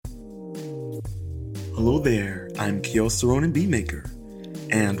Hello there, I'm Kios Ronin Beatmaker,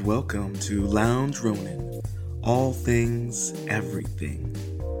 and welcome to Lounge Ronin, all things, everything.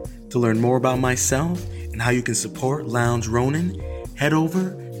 To learn more about myself and how you can support Lounge Ronin, head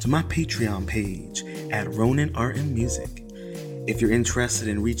over to my Patreon page at Ronin Art and Music. If you're interested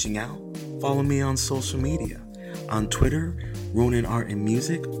in reaching out, follow me on social media, on Twitter, Ronin Art and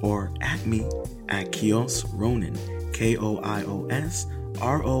Music, or at me at Kios Ronin, KIOSRONIN.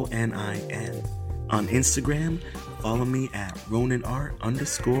 On Instagram, follow me at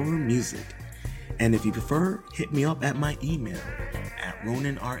RoninArt_music. And if you prefer, hit me up at my email at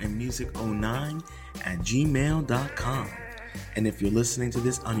RoninArtandMusic09@gmail.com. And if you're listening to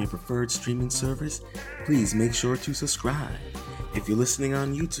this on your preferred streaming service, please make sure to subscribe. If you're listening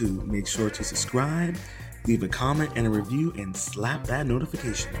on YouTube, make sure to subscribe, leave a comment and a review, and slap that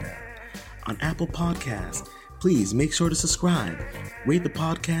notification bell. On Apple Podcasts, please make sure to subscribe, rate the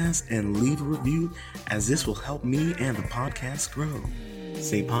podcast, and leave a review, as this will help me and the podcast grow.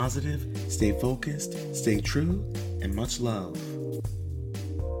 Stay positive, stay focused, stay true, and much love.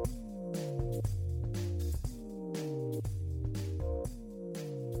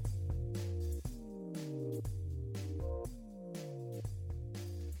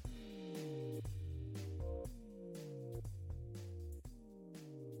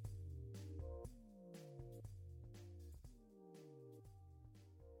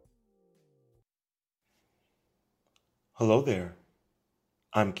 Hello there,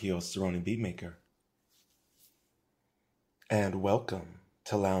 I'm Kios Ronin Beatmaker, and welcome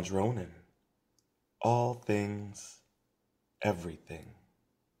to Lounge Ronin, all things, everything.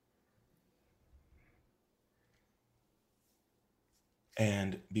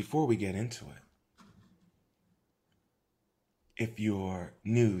 And before we get into it, if you're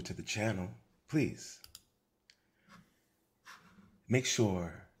new to the channel, please make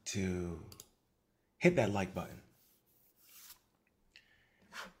sure to hit that like button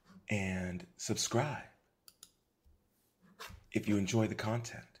and subscribe if you enjoy the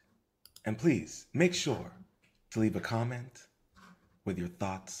content. And please make sure to leave a comment with your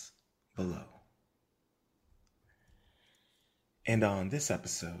thoughts below. And on this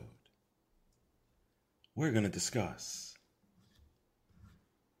episode, we're going to discuss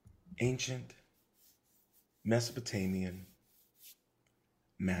ancient Mesopotamian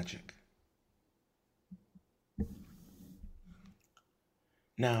magic.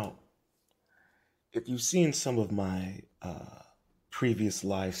 Now, if you've seen some of my previous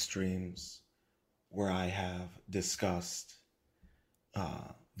live streams where I have discussed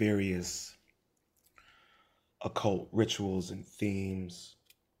various occult rituals and themes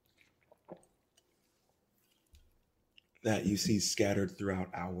that you see scattered throughout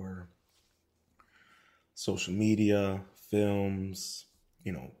our social media, films,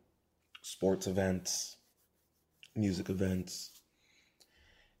 sports events, music events.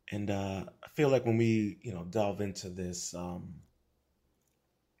 And I feel like when we, delve into this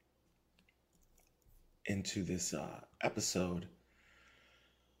episode,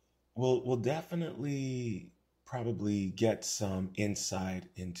 we'll definitely probably get some insight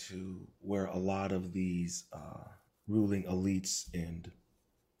into where a lot of these ruling elites and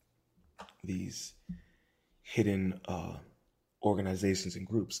these hidden organizations and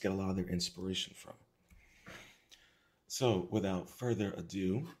groups get a lot of their inspiration from. So, without further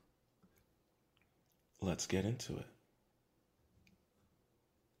ado, let's get into it.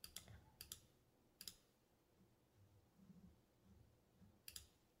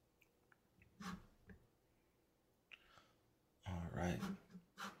 All right.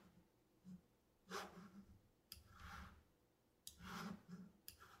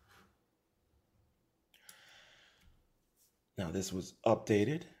 Now, this was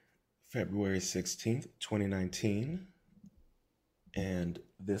updated February 16th, 2019. And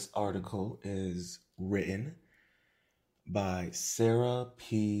this article is written by Sarah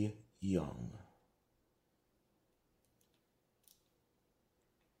P. Young.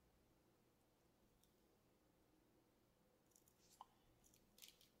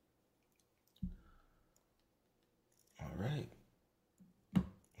 All right,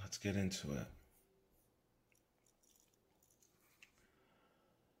 let's get into it.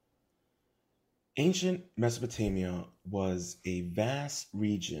 Ancient Mesopotamia was a vast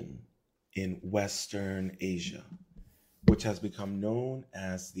region in Western Asia, which has become known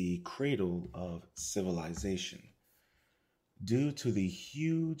as the cradle of civilization due to the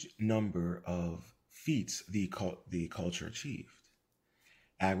huge number of feats the culture achieved.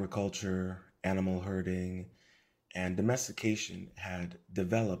 Agriculture, animal herding, and domestication had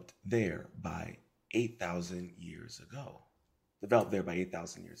developed there by 8,000 years ago.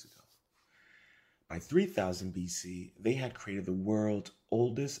 by 3000 BC, they had created the world's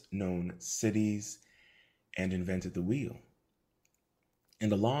oldest known cities and invented the wheel.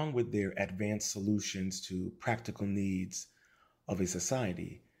 And along with their advanced solutions to practical needs of a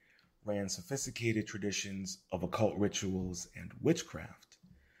society, ran sophisticated traditions of occult rituals and witchcraft,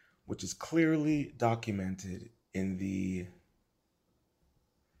 which is clearly documented in the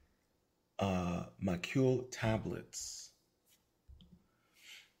Macule tablets.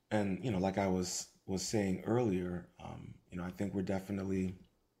 And like I was saying earlier, I think we're definitely,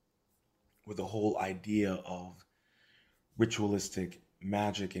 with the whole idea of ritualistic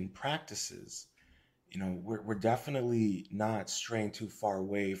magic and practices, we're definitely not straying too far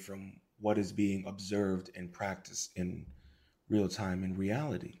away from what is being observed and practiced in real time in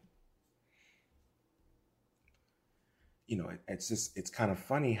reality. It's kind of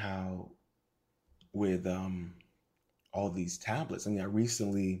funny how with all these tablets. I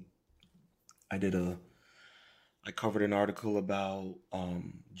recently I covered an article about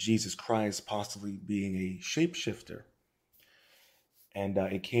Jesus Christ possibly being a shapeshifter, and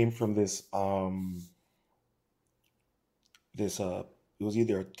it came from this it was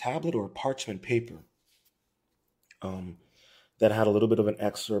either a tablet or a parchment paper that had a little bit of an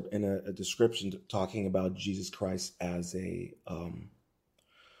excerpt and a description talking about Jesus Christ as a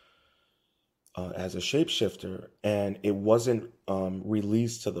shapeshifter, and it wasn't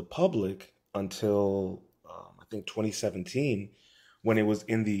released to the public until I think 2017, when it was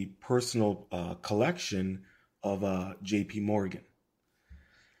in the personal collection of J.P. Morgan.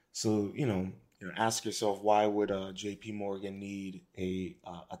 So ask yourself, why would J.P. Morgan need a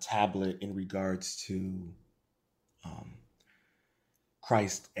tablet in regards to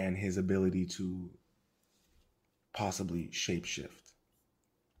Christ and his ability to possibly shapeshift?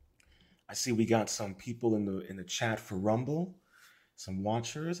 I see we got some people in the chat for Rumble, some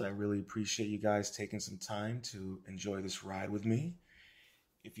watchers. I really appreciate you guys taking some time to enjoy this ride with me.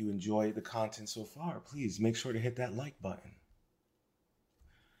 If you enjoy the content so far, please make sure to hit that like button.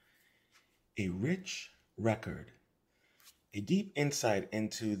 A rich record. A deep insight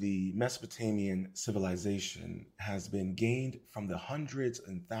into the Mesopotamian civilization has been gained from the hundreds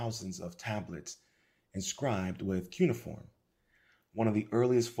and thousands of tablets inscribed with cuneiform, one of the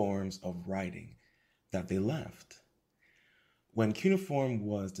earliest forms of writing that they left. When cuneiform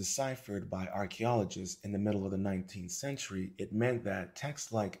was deciphered by archaeologists in the middle of the 19th century, it meant that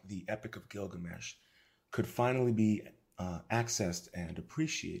texts like the Epic of Gilgamesh could finally be accessed and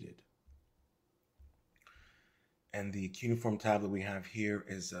appreciated. And the cuneiform tablet we have here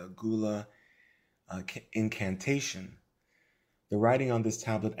is a Gula incantation. The writing on this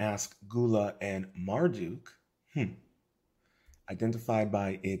tablet asks Gula and Marduk, identified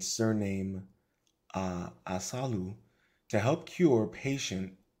by its surname Asalu, to help cure a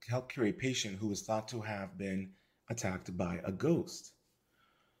patient who was thought to have been attacked by a ghost.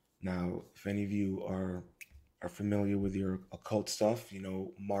 Now, if any of you are familiar with your occult stuff,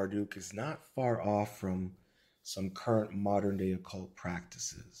 Marduk is not far off from some current modern day occult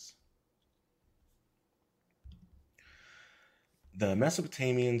practices. The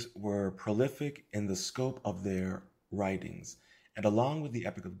Mesopotamians were prolific in the scope of their writings, and along with the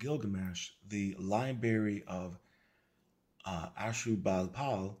Epic of Gilgamesh, the Library of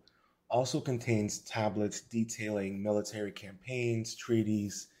Ashurbanipal also contains tablets detailing military campaigns,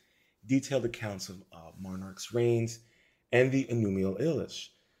 treaties, detailed accounts of monarchs' reigns, and the Enuma Elish,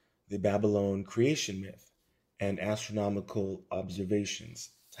 the Babylon creation myth, and astronomical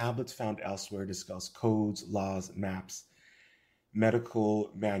observations. Tablets found elsewhere discuss codes, laws, maps,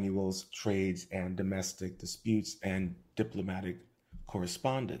 medical manuals, trades, and domestic disputes, and diplomatic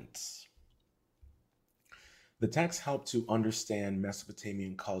correspondence. The texts help to understand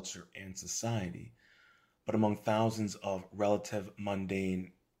Mesopotamian culture and society, but among thousands of relative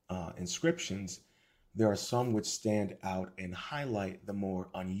mundane inscriptions, there are some which stand out and highlight the more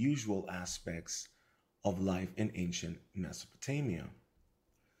unusual aspects of life in ancient Mesopotamia.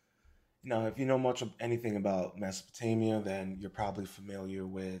 Now, if you know much of anything about Mesopotamia, then you're probably familiar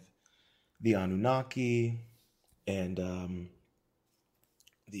with the Anunnaki and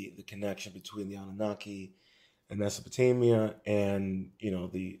the connection between the Anunnaki and Mesopotamia, and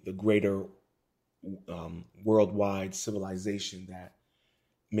the greater worldwide civilization that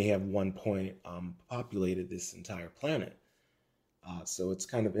may have one point populated this entire planet. So it's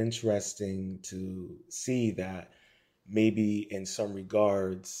kind of interesting to see that maybe in some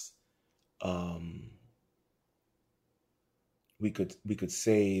regards, we could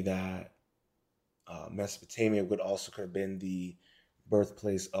say that Mesopotamia could have been the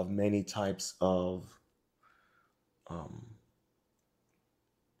birthplace of many types of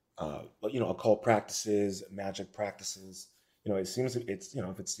occult practices, magic practices. It seems it's,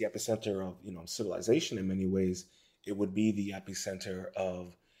 if it's the epicenter of, civilization in many ways, it would be the epicenter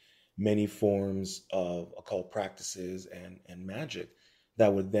of many forms of occult practices and magic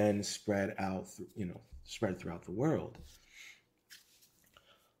that would then spread out, spread throughout the world.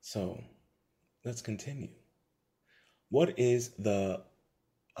 So let's continue. What is the,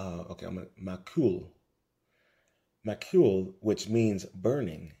 makul? Makul, which means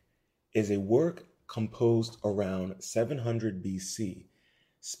burning, is a work composed around 700 BC,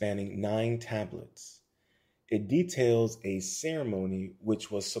 spanning 9 tablets. It details a ceremony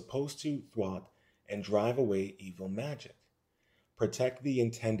which was supposed to thwart and drive away evil magic, protect the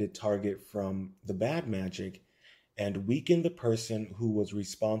intended target from the bad magic, and weaken the person who was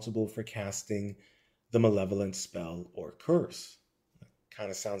responsible for casting the malevolent spell or curse. Kind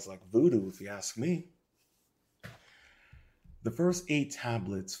of sounds like voodoo, if you ask me. The first 8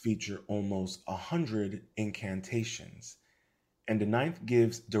 tablets feature almost 100 incantations, and the 9th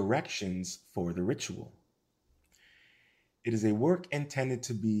gives directions for the ritual. It is a work intended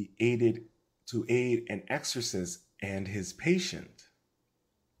to aid an exorcist and his patient.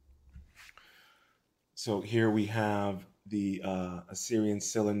 So here we have the Assyrian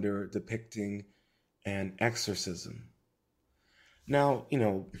cylinder depicting an exorcism. Now,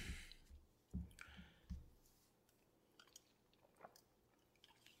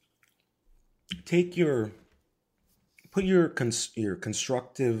 put your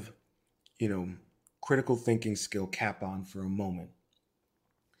constructive, critical thinking skill cap on for a moment,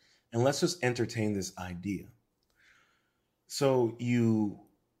 and let's just entertain this idea. So you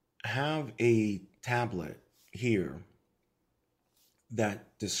have a tablet here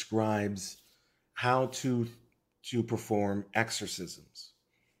that describes how to perform exorcisms,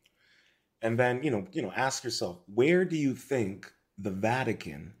 and then ask yourself, where do you think the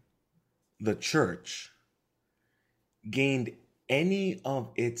Vatican, the church, gained any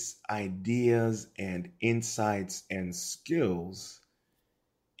of its ideas and insights and skills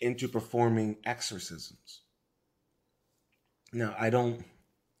into performing exorcisms? Now, I'm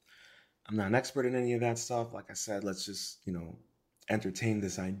not an expert in any of that stuff. Like I said, let's just, entertain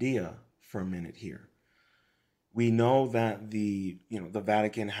this idea for a minute here. We know that the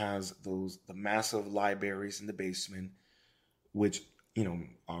Vatican has the massive libraries in the basement, which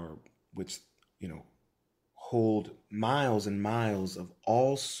hold miles and miles of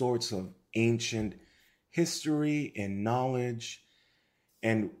all sorts of ancient history and knowledge.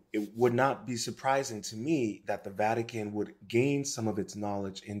 And it would not be surprising to me that the Vatican would gain some of its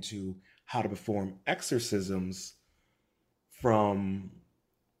knowledge into how to perform exorcisms from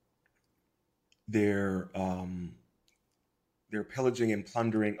their pillaging and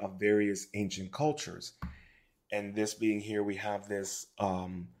plundering of various ancient cultures. And this being here, we have this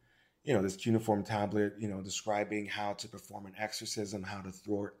this cuneiform tablet, describing how to perform an exorcism, how to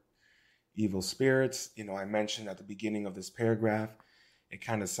thwart evil spirits. I mentioned at the beginning of this paragraph, it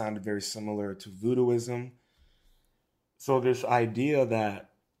kind of sounded very similar to voodooism. So this idea that,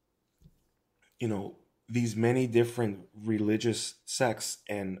 these many different religious sects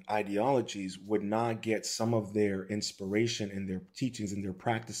and ideologies would not get some of their inspiration and their teachings and their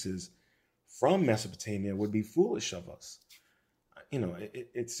practices from Mesopotamia would be foolish of us.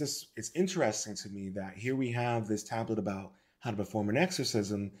 It's interesting to me that here we have this tablet about how to perform an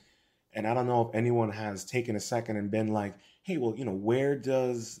exorcism, and I don't know if anyone has taken a second and been like, hey, well, where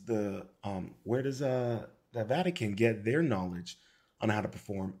does the Vatican get their knowledge on how to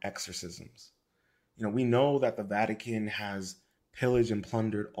perform exorcisms? We know that the Vatican has pillaged and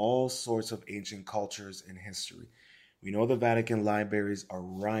plundered all sorts of ancient cultures and history. We know the Vatican libraries are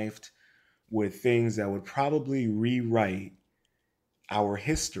rife with things that would probably rewrite our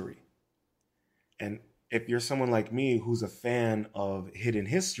history. And if you're someone like me who's a fan of hidden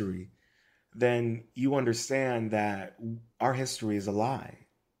history, then you understand that our history is a lie.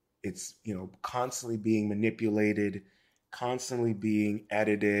 It's, constantly being manipulated, constantly being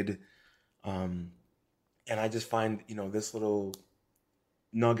edited. And I just find, this little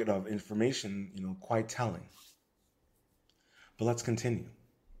nugget of information, quite telling. But let's continue.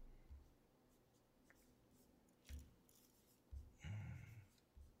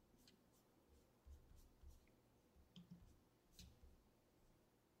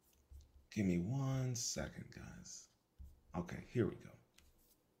 Give me 1 second, guys. Okay, here we go.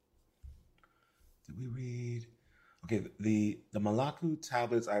 Did we read? Okay, the Malaku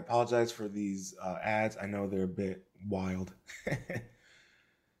tablets, I apologize for these ads. I know they're a bit wild.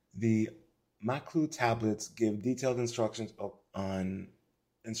 The Maklu tablets give detailed instructions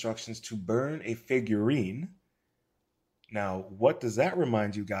to burn a figurine. Now, what does that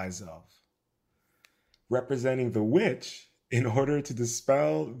remind you guys of? Representing the witch in order to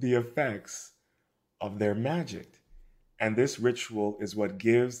dispel the effects of their magic. And this ritual is what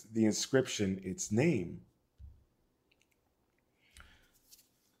gives the inscription its name.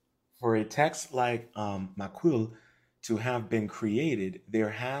 For a text like Maquil to have been created, there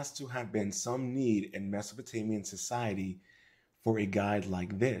has to have been some need in Mesopotamian society for a guide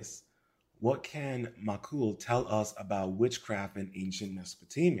like this. What can Makul tell us about witchcraft in ancient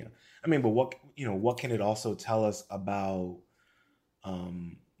Mesopotamia? I mean, but what can it also tell us about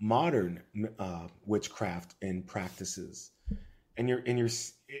modern witchcraft and practices? And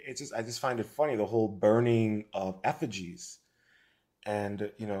it's just I just find it funny the whole burning of effigies,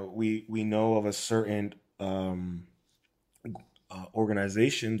 and we know of a certain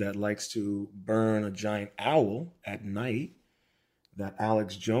organization that likes to burn a giant owl at night that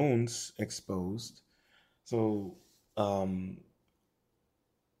Alex Jones exposed. So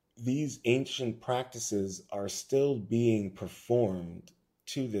these ancient practices are still being performed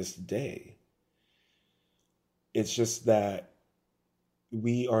to this day. It's just that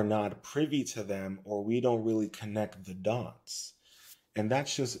we are not privy to them, or we don't really connect the dots. And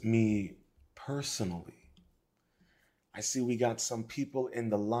that's just me personally. I see we got some people in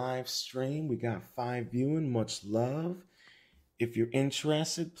the live stream. We got 5 viewing. Much love. If you're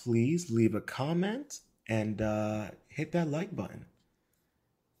interested, please leave a comment and hit that like button.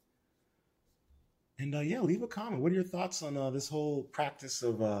 And yeah, leave a comment. What are your thoughts on this whole practice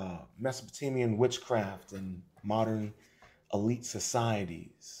of Mesopotamian witchcraft and modern elite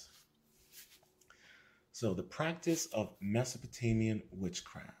societies? So, the practice of Mesopotamian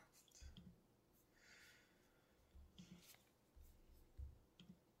witchcraft.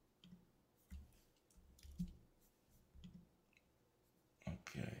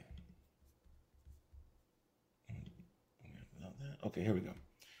 Okay. Okay, here we go.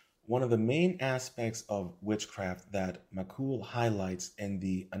 One of the main aspects of witchcraft that Makul highlights in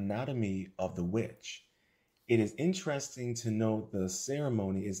the Anatomy of the Witch. It is interesting to note the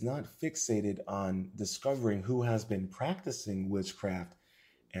ceremony is not fixated on discovering who has been practicing witchcraft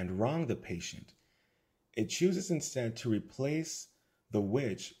and wronged the patient. It chooses instead to replace the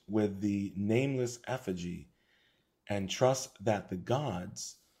witch with the nameless effigy and trust that the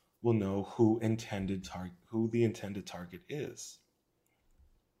gods will know who the intended target is.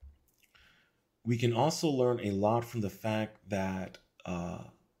 We can also learn a lot from the fact that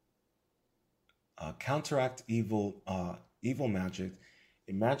counteract evil magic,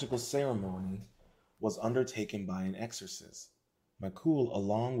 a magical ceremony was undertaken by an exorcist. Makul,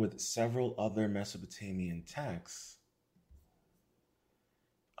 along with several other Mesopotamian texts,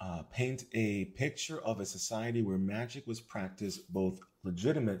 paint a picture of a society where magic was practiced both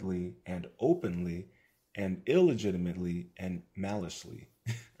legitimately and openly, and illegitimately and maliciously.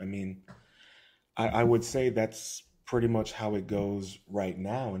 I mean, I would say that's pretty much how it goes right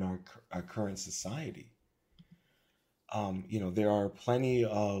now in our current society. There are plenty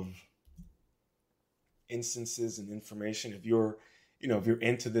of instances and information. If you're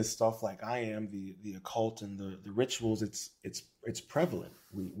into this stuff like I am, the occult and the rituals, it's prevalent.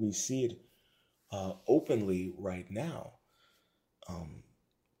 We see it openly right now.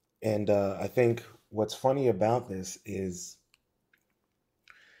 And I think what's funny about this is,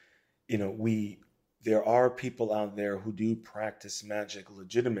 there are people out there who do practice magic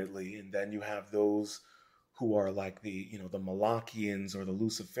legitimately, and then you have those who are like the Malachians or the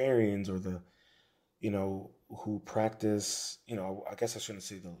Luciferians, or the who practice, I guess I shouldn't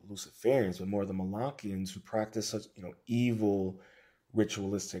say the Luciferians, but more the Malachians who practice such evil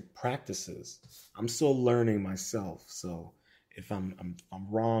ritualistic practices. I'm still learning myself, so if I'm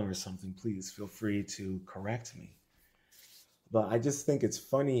wrong or something, please feel free to correct me. But I just think it's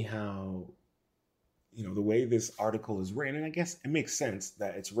funny how, the way this article is written, and I guess it makes sense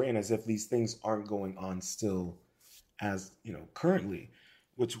that it's written as if these things aren't going on still as, currently,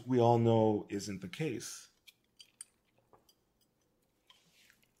 which we all know isn't the case.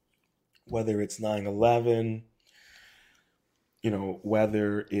 Whether it's 9/11,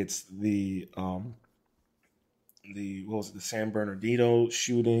 whether it's the the San Bernardino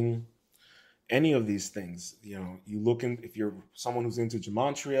shooting, any of these things, you look in, if you're someone who's into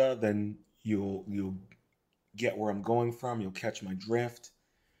gematria, then you'll get where I'm going from. You'll catch my drift.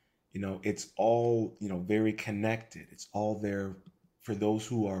 It's all, very connected. It's all there for those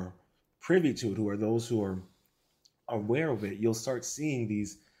who are privy to it, who are those who are aware of it. You'll start seeing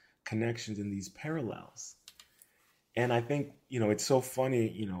these connections and these parallels. And I think, it's so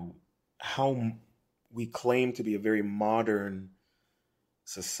funny, how we claim to be a very modern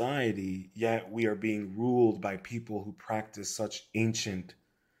society, yet we are being ruled by people who practice such ancient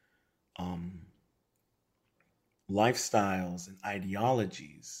um, lifestyles and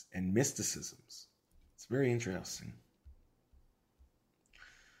ideologies and mysticisms. It's very interesting.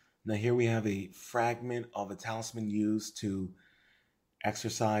 Now, here we have a fragment of a talisman used to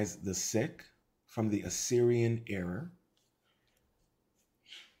exorcise the sick from the Assyrian era.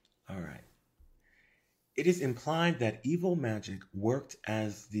 All right. It is implied that evil magic worked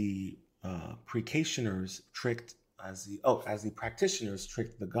as the practitioners tricked as the practitioners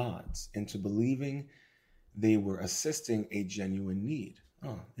tricked the gods into believing they were assisting a genuine need.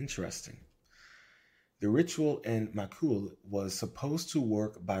 Oh, interesting. The ritual in Makul was supposed to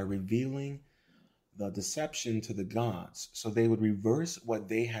work by revealing the deception to the gods so they would reverse what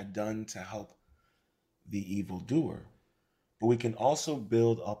they had done to help the evildoer. But we can also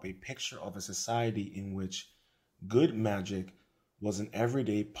build up a picture of a society in which good magic was an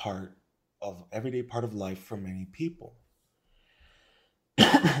everyday part of life for many people.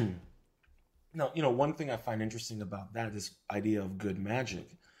 Now, one thing I find interesting about that, this idea of good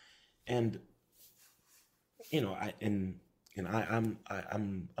magic, and I'm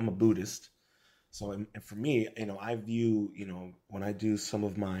a Buddhist, so and for me, I view, when I do some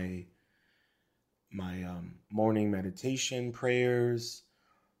of my morning meditation prayers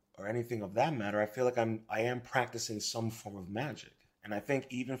or anything of that matter, I feel like I am practicing some form of magic. And I think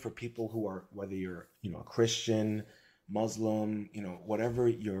even for people who are, whether you're a Christian, Muslim, whatever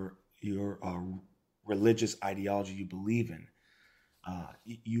your religious ideology you believe in,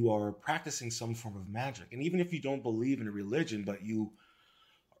 you are practicing some form of magic. And even if you don't believe in a religion, but you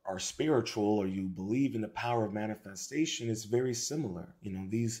are spiritual or you believe in the power of manifestation, it's very similar.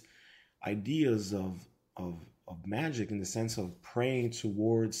 These ideas of magic in the sense of praying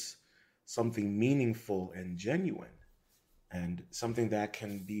towards something meaningful and genuine and something that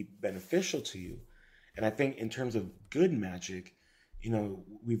can be beneficial to you. And I think in terms of good magic,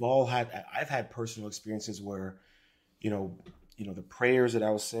 I've had personal experiences where, the prayers that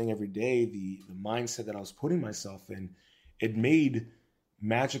I was saying every day, the mindset that I was putting myself in, it made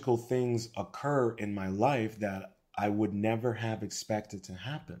magical things occur in my life that I would never have expected to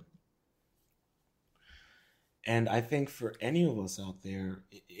happen. And I think for any of us out there,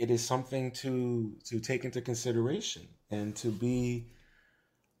 it is something to take into consideration and to be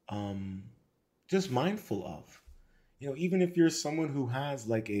just mindful of. Even if you're someone who has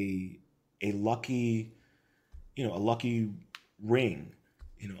like a lucky, a lucky ring,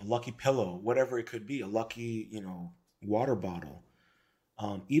 a lucky pillow, whatever it could be, a lucky, water bottle.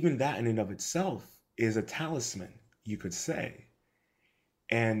 Even that in and of itself is a talisman, you could say.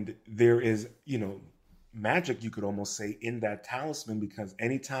 And there is, magic, you could almost say, in that talisman, because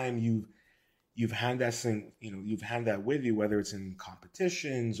anytime you've had that thing, you've had that with you, whether it's in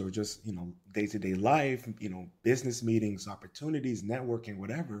competitions or just, day-to-day life, business meetings, opportunities, networking,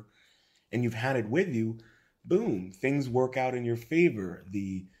 whatever, and you've had it with you, boom, things work out in your favor.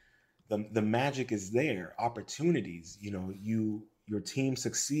 The magic is there, opportunities, your team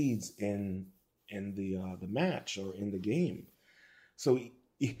succeeds in the match or in the game. So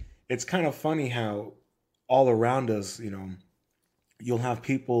it's kind of funny how all around us, you'll have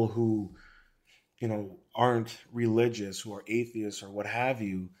people who, aren't religious, who are atheists or what have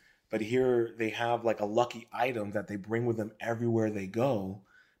you, but here they have like a lucky item that they bring with them everywhere they go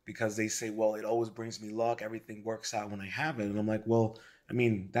because they say, well, it always brings me luck. Everything works out when I have it. And I'm like, well, I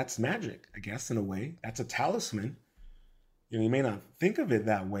mean, that's magic, I guess, in a way. That's a talisman. You may not think of it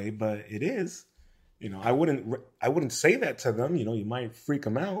that way, but it is. I wouldn't say that to them. You might freak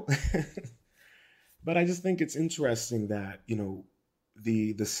them out. But I just think it's interesting that,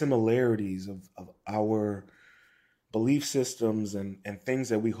 the similarities of our belief systems and things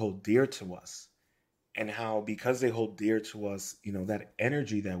that we hold dear to us, and how, because they hold dear to us, that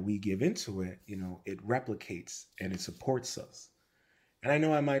energy that we give into it, it replicates and it supports us. And I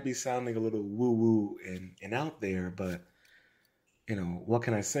know I might be sounding a little woo-woo and out there, but, what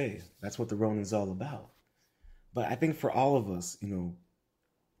can I say? That's what the Ronin's all about. But I think for all of us,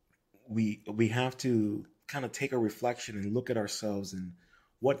 we have to kind of take a reflection and look at ourselves and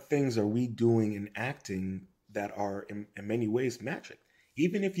what things are we doing and acting that are in many ways magic.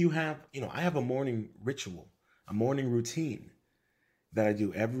 Even if you have, I have a morning ritual, a morning routine that I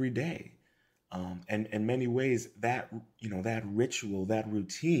do every day. And in many ways that, that ritual, that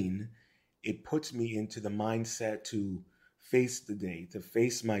routine, it puts me into the mindset to face the day, to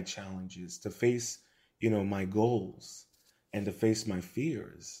face my challenges, to face, my goals, and to face my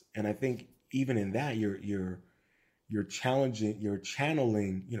fears. And I think even in that, you're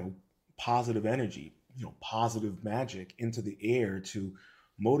channeling, positive energy, positive magic into the air to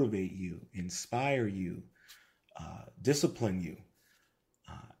motivate you, inspire you, discipline you.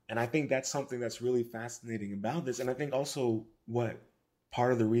 And I think that's something that's really fascinating about this. And I think also what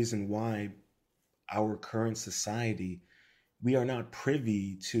part of the reason why our current society, we are not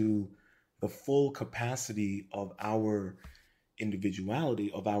privy to the full capacity of our individuality,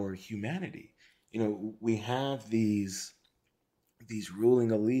 of our humanity. We have these ruling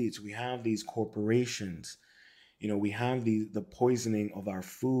elites, we have these corporations, we have the poisoning of our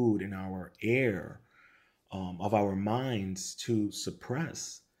food and our air, of our minds to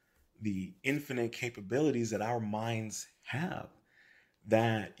suppress the infinite capabilities that our minds have.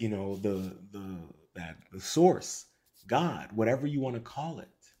 That the source, God, whatever you want to call it,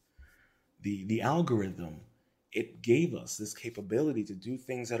 the algorithm, it gave us this capability to do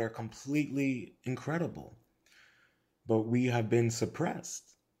things that are completely incredible, but we have been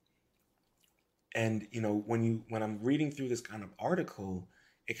suppressed. And when I'm reading through this kind of article,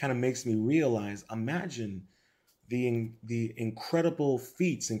 it kind of makes me realize, imagine the incredible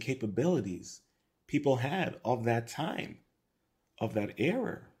feats and capabilities people had of that time, of that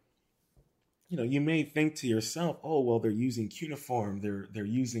era. You may think to yourself, oh, well, they're using cuneiform, they're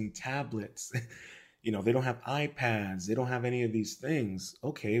using tablets, they don't have iPads, they don't have any of these things.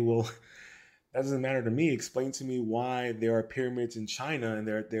 Okay, well, that doesn't matter to me. Explain to me why there are pyramids in China, and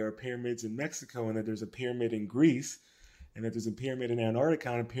there are pyramids in Mexico, and that there's a pyramid in Greece, and that there's a pyramid in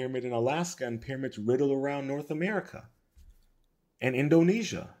Antarctica, and a pyramid in Alaska, and pyramids riddled around North America and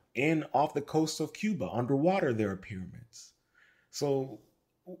Indonesia, and off the coast of Cuba, underwater there are pyramids. So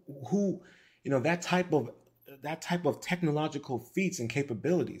who, that type of technological feats and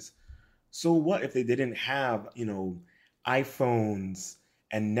capabilities. So what if they didn't have, iPhones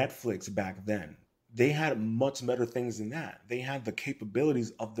and Netflix back then? They had much better things than that. They had the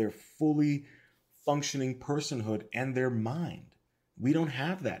capabilities of their fully functioning personhood and their mind. We don't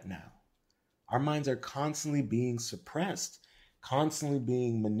have that now. Our minds are constantly being suppressed, constantly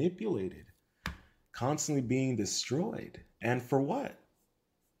being manipulated, constantly being destroyed. And for what?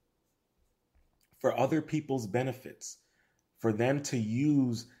 For other people's benefits, for them to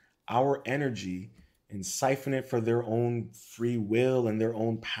use our energy and siphon it for their own free will and their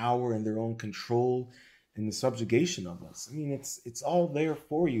own power and their own control and the subjugation of us. I mean, it's all there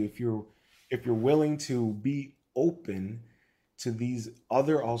for you if you're willing to be open to these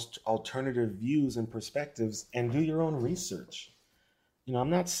other alternative views and perspectives and do your own research. I'm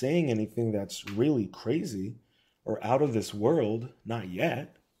not saying anything that's really crazy or out of this world, not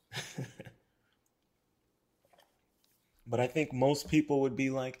yet. But I think most people would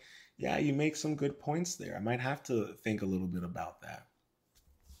be like, yeah, you make some good points there. I might have to think a little bit about that.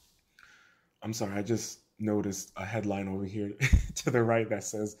 I'm sorry, I just noticed a headline over here to the right that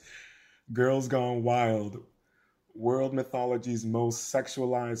says, Girls Gone Wild, World Mythology's Most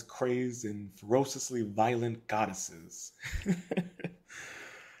Sexualized, Crazed, and Ferociously Violent Goddesses.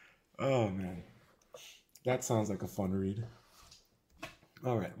 Oh, man. That sounds like a fun read.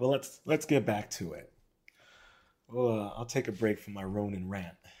 All right, well, let's get back to it. Well, I'll take a break from my Ronin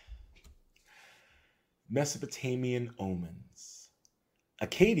rant. Mesopotamian omens.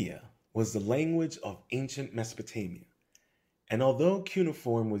 Akkadian was the language of ancient Mesopotamia, and although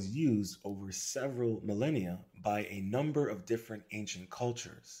cuneiform was used over several millennia by a number of different ancient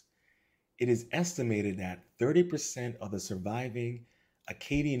cultures, it is estimated that 30% of the surviving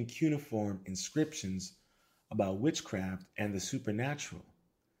Akkadian cuneiform inscriptions about witchcraft and the supernatural.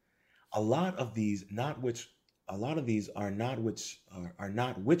 A lot of these are not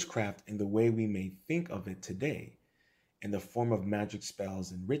witchcraft in the way we may think of it today, in the form of magic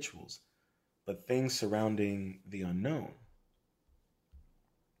spells and rituals, but things surrounding the unknown.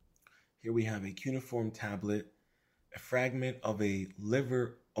 Here we have a cuneiform tablet, a fragment of a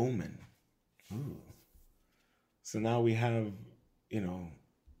liver omen. Ooh. So now we have,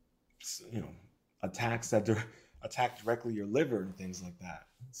 attacks that attack directly your liver and things like that.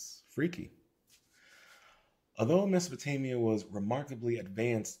 It's freaky. Although Mesopotamia was remarkably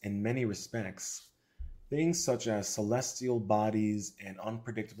advanced in many respects, things such as celestial bodies and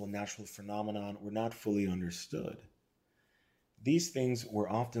unpredictable natural phenomena were not fully understood. These things were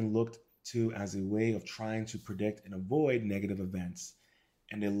often looked to as a way of trying to predict and avoid negative events,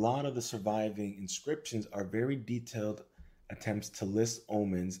 and a lot of the surviving inscriptions are very detailed attempts to list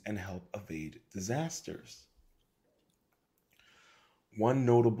omens and help evade disasters. One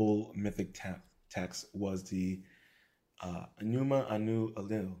notable mythic text was the Enuma Anu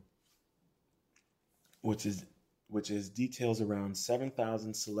Elil, which is details around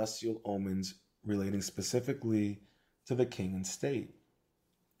 7,000 celestial omens relating specifically to the king and state.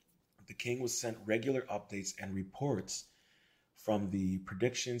 The king was sent regular updates and reports from the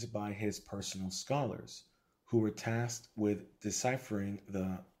predictions by his personal scholars, who were tasked with deciphering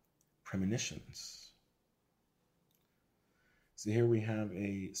the premonitions. So here we have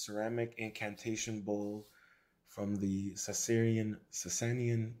a ceramic incantation bowl from the Sasanian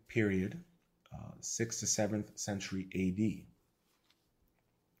period, 6th to 7th century AD.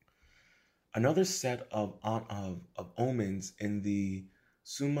 Another set of omens in the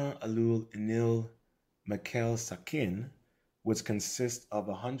Summa Alul Inil Mekel Sakin, which consists of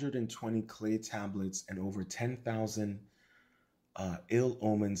 120 clay tablets and over 10,000 ill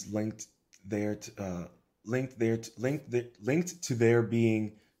omens linked to there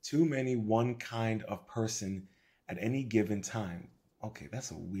being too many one kind of person at any given time. Okay,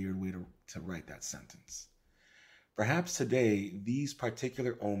 that's a weird way to write that sentence. Perhaps today, these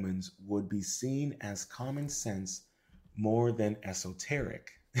particular omens would be seen as common sense more than esoteric.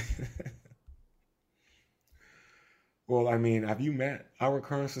 Well, I mean, have you met our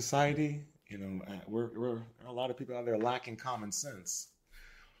current society? We're a lot of people out there lacking common sense.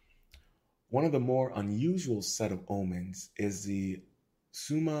 One of the more unusual set of omens is the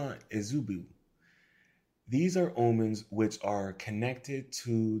Summa Ezubu. These are omens which are connected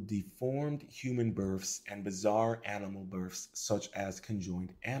to deformed human births and bizarre animal births, such as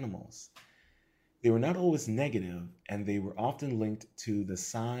conjoined animals. They were not always negative, and they were often linked to the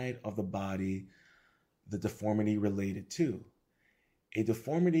side of the body the deformity related to. A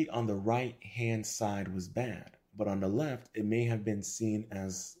deformity on the right hand side was bad, but on the left, it may have been seen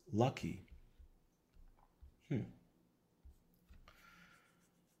as lucky.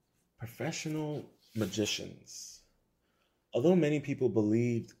 Professional magicians. Although many people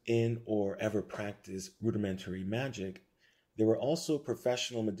believed in or ever practiced rudimentary magic, there were also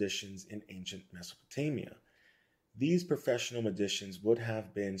professional magicians in ancient Mesopotamia. These professional magicians would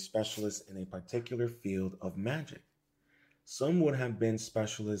have been specialists in a particular field of magic. Some would have been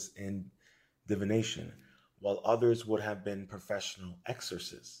specialists in divination, while others would have been professional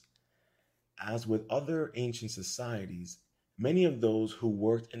exorcists. As with other ancient societies, many of those who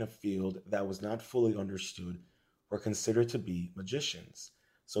worked in a field that was not fully understood were considered to be magicians.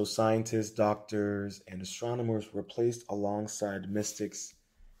 So scientists, doctors, and astronomers were placed alongside mystics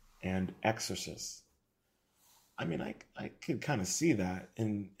and exorcists. I mean, I could kind of see that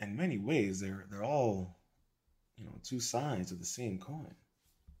in many ways. They're all, two sides of the same coin.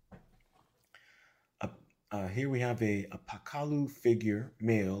 Here we have a Pakalu figure,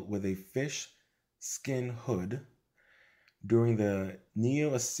 male, with a fish skin hood. During the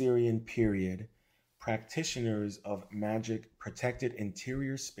Neo-Assyrian period, practitioners of magic protected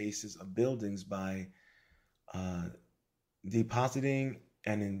interior spaces of buildings by depositing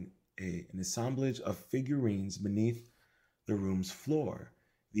an assemblage of figurines beneath the room's floor.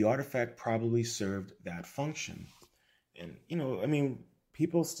 The artifact probably served that function. And,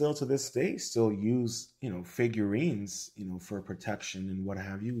 people still to this day still use, figurines, for protection and what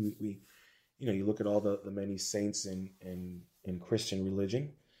have you. You look at all the many saints in Christian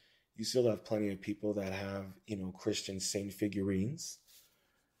religion. You still have plenty of people that have, Christian saint figurines.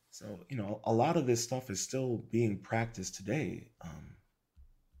 So, a lot of this stuff is still being practiced today.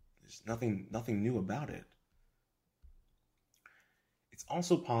 There's nothing new about it. It's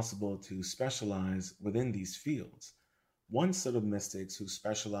also possible to specialize within these fields. One set of mystics who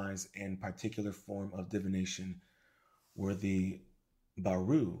specialized in particular form of divination were the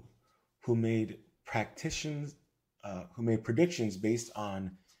Baru, who made predictions based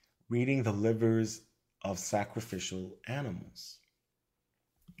on reading the livers of sacrificial animals.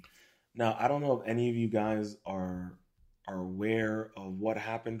 Now, I don't know if any of you guys are aware of what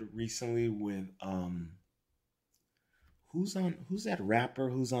happened recently with who's that rapper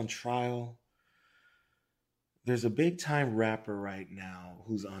who's on trial? There's a big time rapper right now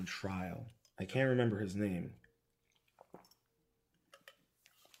who's on trial. I can't remember his name.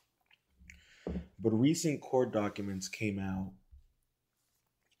 But recent court documents came out,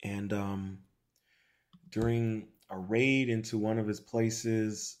 and during a raid into one of his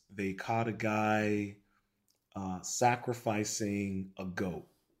places, they caught a guy sacrificing a goat.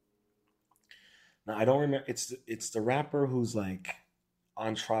 Now I don't remember. It's the rapper who's like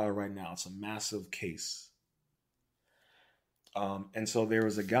on trial right now. It's a massive case. And so there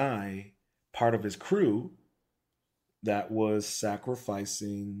was a guy, part of his crew, that was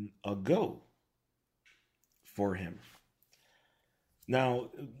sacrificing a goat for him.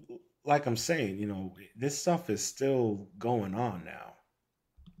 Now, like I'm saying, this stuff is still going on now.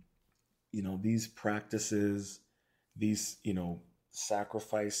 These practices, these,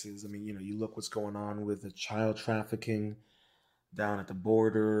 sacrifices. I mean, you look what's going on with the child trafficking down at the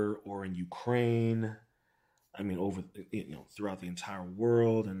border or in Ukraine. I mean, over throughout the entire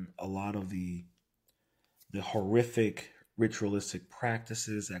world, and a lot of the horrific ritualistic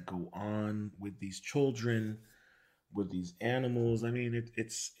practices that go on with these children, with these animals. I mean,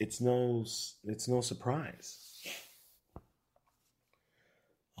 it's no surprise.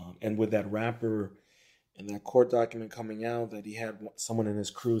 And with that rapper and that court document coming out that he had someone in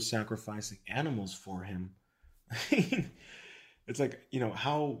his crew sacrificing animals for him, I mean, it's like,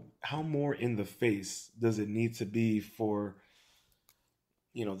 how more in the face does it need to be for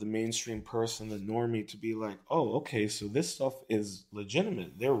the mainstream person, the normie, to be like, oh, okay, so this stuff is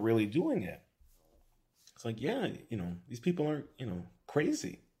legitimate. They're really doing it. It's like, yeah, these people aren't,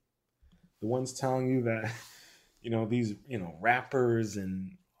 crazy. The ones telling you that, these, rappers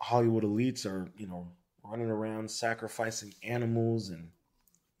and Hollywood elites are, running around sacrificing animals and,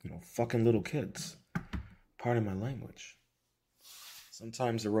 fucking little kids. Pardon my language.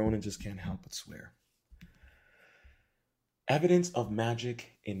 Sometimes the Ronin just can't help but swear. Evidence of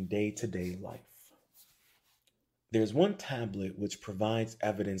magic in day-to-day life. There's one tablet which provides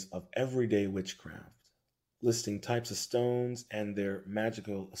evidence of everyday witchcraft, listing types of stones and their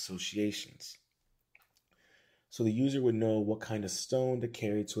magical associations. So the user would know what kind of stone to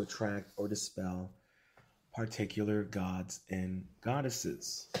carry to attract or dispel particular gods and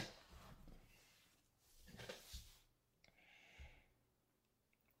goddesses.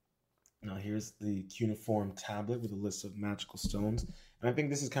 Now here's the cuneiform tablet with a list of magical stones. And I think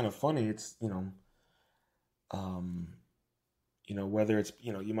this is kind of funny. It's, whether it's,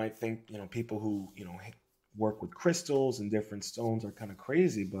 you might think, people who, work with crystals and different stones are kind of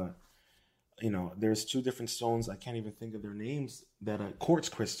crazy, but, there's two different stones. I can't even think of their names, that quartz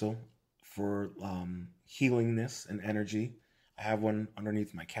crystal for healingness and energy. I have one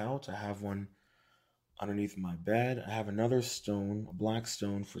underneath my couch. I have one underneath my bed. I have another stone, a black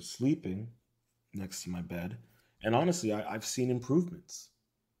stone, for sleeping next to my bed. And honestly, I've seen improvements.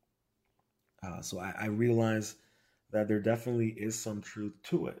 So I realize that there definitely is some truth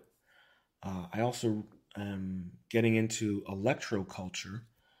to it. I also am getting into electroculture,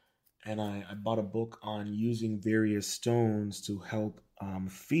 and I bought a book on using various stones to help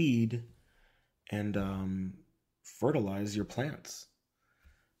feed and fertilize your plants.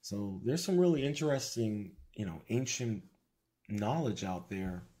 So there's some really interesting, ancient knowledge out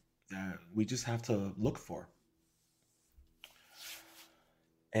there that we just have to look for.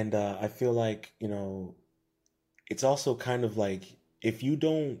 And I feel like, it's also kind of like, if you're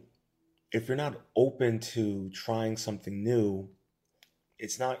not open to trying something new,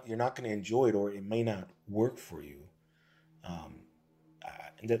 you're not going to enjoy it, or it may not work for you.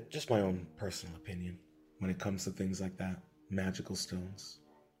 And that's just my own personal opinion when it comes to things like that, magical stones.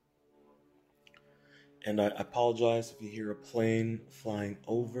 And I apologize if you hear a plane flying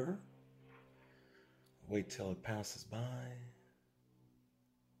over. Wait till it passes by.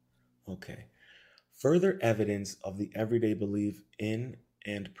 Okay. Further evidence of the everyday belief in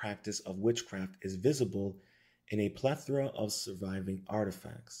and practice of witchcraft is visible in a plethora of surviving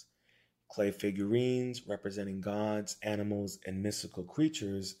artifacts. Clay figurines representing gods, animals, and mystical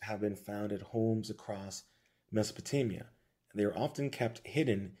creatures have been found at homes across Mesopotamia. They are often kept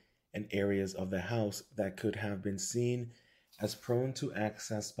hidden in areas of the house that could have been seen as prone to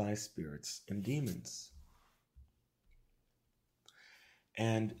access by spirits and demons.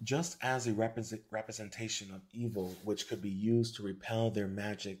 And just as a representation of evil, which could be used to repel their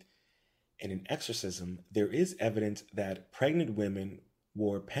magic in an exorcism, there is evidence that pregnant women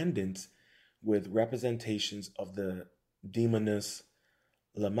wore pendants with representations of the demoness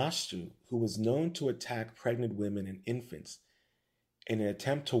Lamashtu, who was known to attack pregnant women and infants in an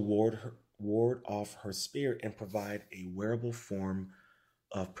attempt to ward off her spirit and provide a wearable form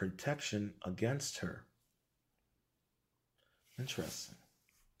of protection against her. Interesting.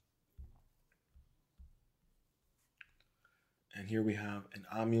 And here we have an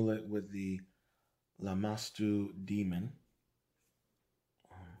amulet with the Lamashtu demon,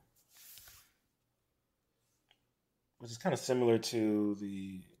 which is kind of similar to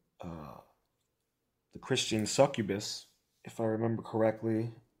the Christian succubus, if I remember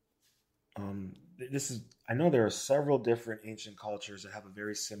correctly. I know there are several different ancient cultures that have a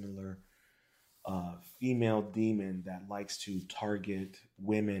very similar female demon that likes to target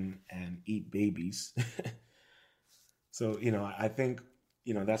women and eat babies. So, I think,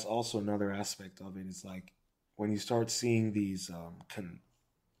 that's also another aspect of it. It's like when you start seeing these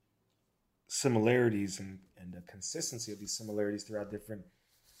similarities and the consistency of these similarities throughout different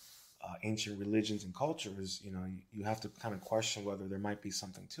ancient religions and cultures, you have to kind of question whether there might be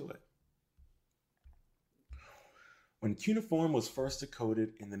something to it. When cuneiform was first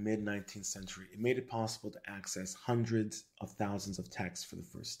decoded in the mid 19th century, it made it possible to access hundreds of thousands of texts for the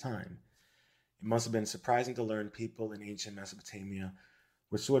first time. It must have been surprising to learn people in ancient Mesopotamia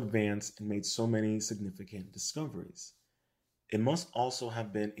were so advanced and made so many significant discoveries. It must also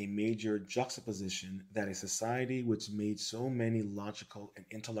have been a major juxtaposition that a society which made so many logical and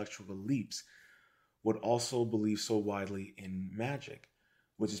intellectual leaps would also believe so widely in magic,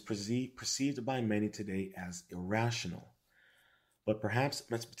 which is perceived by many today as irrational. But perhaps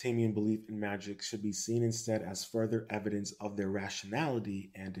Mesopotamian belief in magic should be seen instead as further evidence of their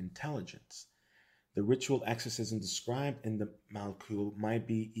rationality and intelligence. The ritual exorcism described in the Malkul might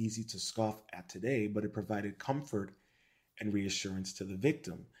be easy to scoff at today, but it provided comfort and reassurance to the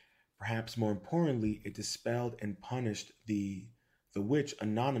victim. Perhaps more importantly, it dispelled and punished the witch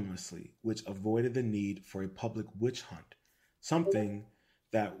anonymously, which avoided the need for a public witch hunt, something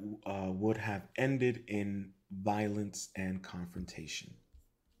that would have ended in violence and confrontation.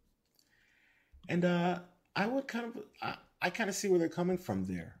 And I would I kind of see where they're coming from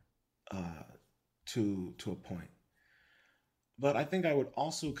there, uh, to a point. But I think I would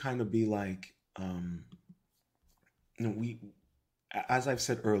also kind of be like, we, as I've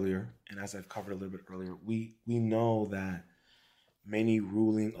said earlier, and as I've covered a little bit earlier, we know that many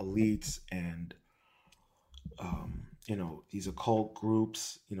ruling elites and these occult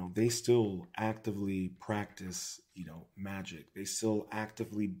groups, they still actively practice, magic. They still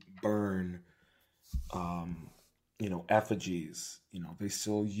actively burn, effigies. They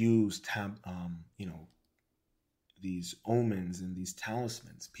still use these omens and these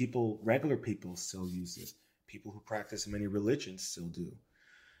talismans. Regular people still use this. People who practice many religions still do.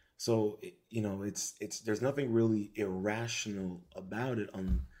 So it's there's nothing really irrational about it,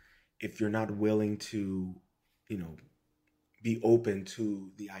 if you're not willing to, be open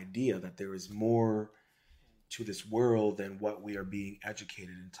to the idea that there is more to this world than what we are being educated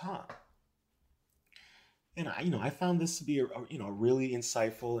and taught. And I found this to be a really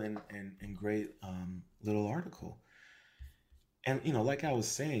insightful and great little article. And like I was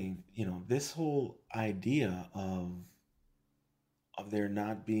saying, this whole idea of there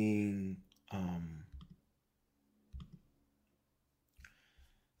not being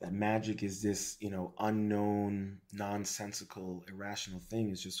that magic is this unknown, nonsensical, irrational thing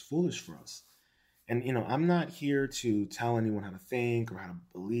is just foolish for us. And I'm not here to tell anyone how to think or how to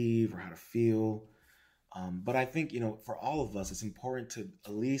believe or how to feel. But I think for all of us, it's important to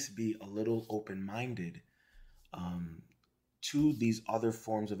at least be a little open-minded, um, to these other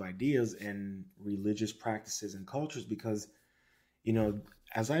forms of ideas and religious practices and cultures, because you know,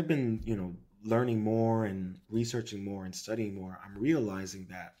 as I've been, learning more and researching more and studying more, I'm realizing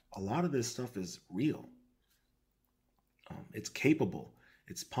that a lot of this stuff is real. It's capable.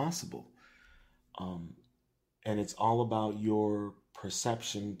 It's possible. Um, and it's all about your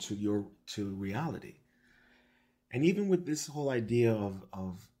perception to reality. And even with this whole idea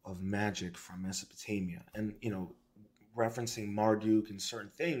of magic from Mesopotamia, and referencing Marduk and certain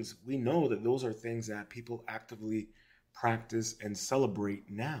things, we know that those are things that people actively practice and celebrate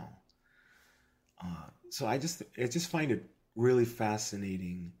now. So I just find it really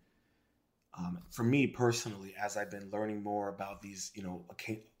fascinating, for me personally, as I've been learning more about these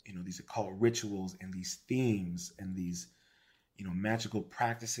these occult rituals and these themes and these magical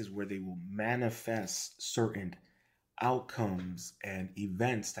practices where they will manifest certain outcomes and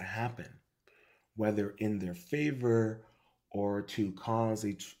events to happen, whether in their favor or to cause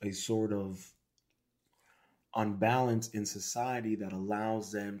a sort of unbalance in society that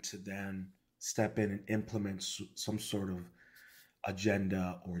allows them to then step in and implement some sort of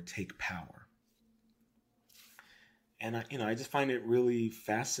agenda or take power. And I just find it really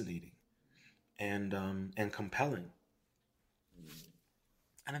fascinating and compelling.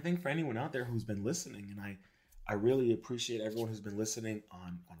 And I think for anyone out there who's been listening, and I really appreciate everyone who's been listening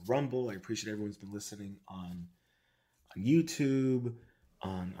on Rumble. I appreciate everyone who's been listening on YouTube,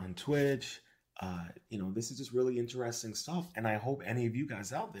 on Twitch. This is just really interesting stuff, and I hope any of you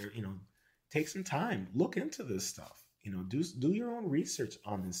guys out there, take some time, look into this stuff. Do your own research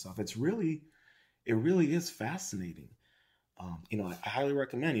on this stuff. It really is fascinating. I highly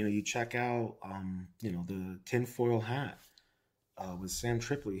recommend you check out the Tinfoil Hat, with Sam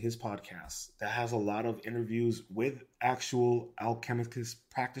Tripoli, his podcast that has a lot of interviews with actual alchemist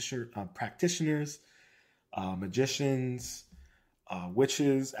practitioners, magicians,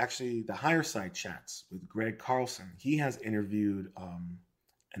 witches. Actually, the Higher Side chats with Greg Carlson. He has interviewed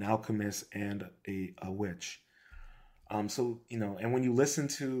an alchemist and a witch. And when you listen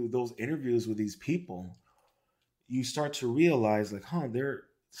to those interviews with these people, you start to realize, like,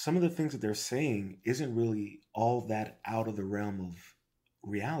 some of the things that they're saying isn't really all that out of the realm of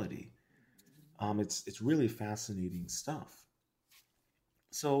reality. It's really fascinating stuff.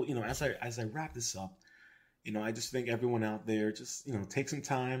 So, as I wrap this up, I just think everyone out there just, take some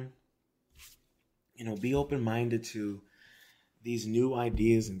time, be open-minded to these new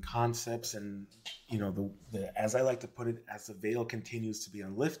ideas and concepts, and the as I like to put it, as the veil continues to be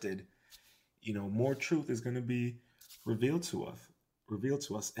unlifted, more truth is going to be revealed to us,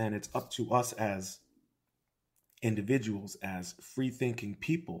 and it's up to us as individuals, as free-thinking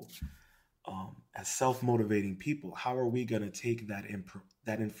people, as self-motivating people. How are we going to take that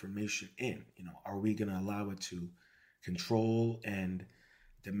information in? Are we going to allow it to control and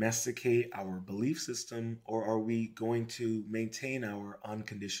domesticate our belief system, or are we going to maintain our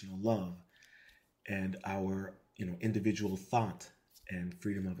unconditional love and our individual thought and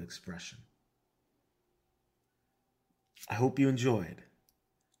freedom of expression? I hope you enjoyed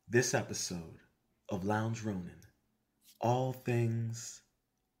this episode of Lounge Ronin, all things,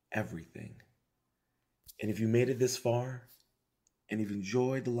 everything. And if you made it this far and you've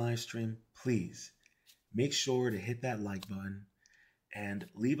enjoyed the live stream, please make sure to hit that like button and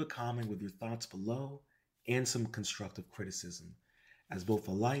leave a comment with your thoughts below and some constructive criticism, as both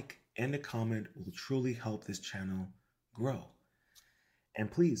a like and a comment will truly help this channel grow.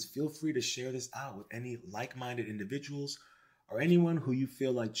 And please feel free to share this out with any like-minded individuals or anyone who you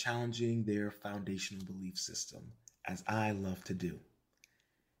feel like challenging their foundational belief system, as I love to do.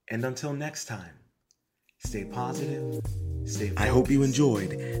 And until next time, stay positive, stay focused. I hope you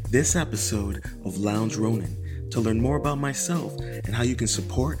enjoyed this episode of Lounge Ronin. To learn more about myself and how you can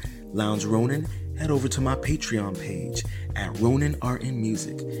support Lounge Ronin, head over to my Patreon page at Ronin Art and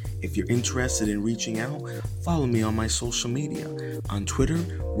Music. If you're interested in reaching out, follow me on my social media. On Twitter,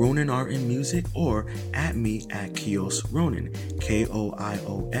 Ronin Art and Music, or at me at Kios Ronin,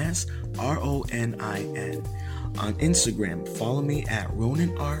 KIOSRONIN. On Instagram, follow me at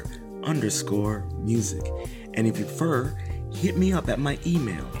RoninArt_music. And if you prefer, hit me up at my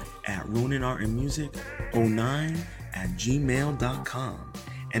email at roninartandmusic09@gmail.com.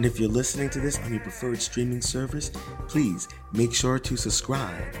 And if you're listening to this on your preferred streaming service, please make sure to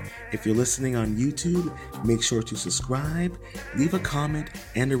subscribe. If you're listening on YouTube, make sure to subscribe, leave a comment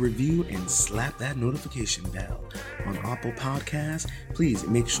and a review, and slap that notification bell. On Apple Podcasts, please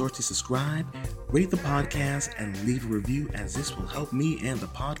make sure to subscribe, rate the podcast, and leave a review, as this will help me and the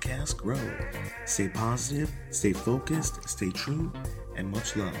podcast grow. Stay positive, stay focused, stay true, and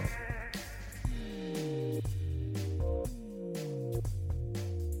much love.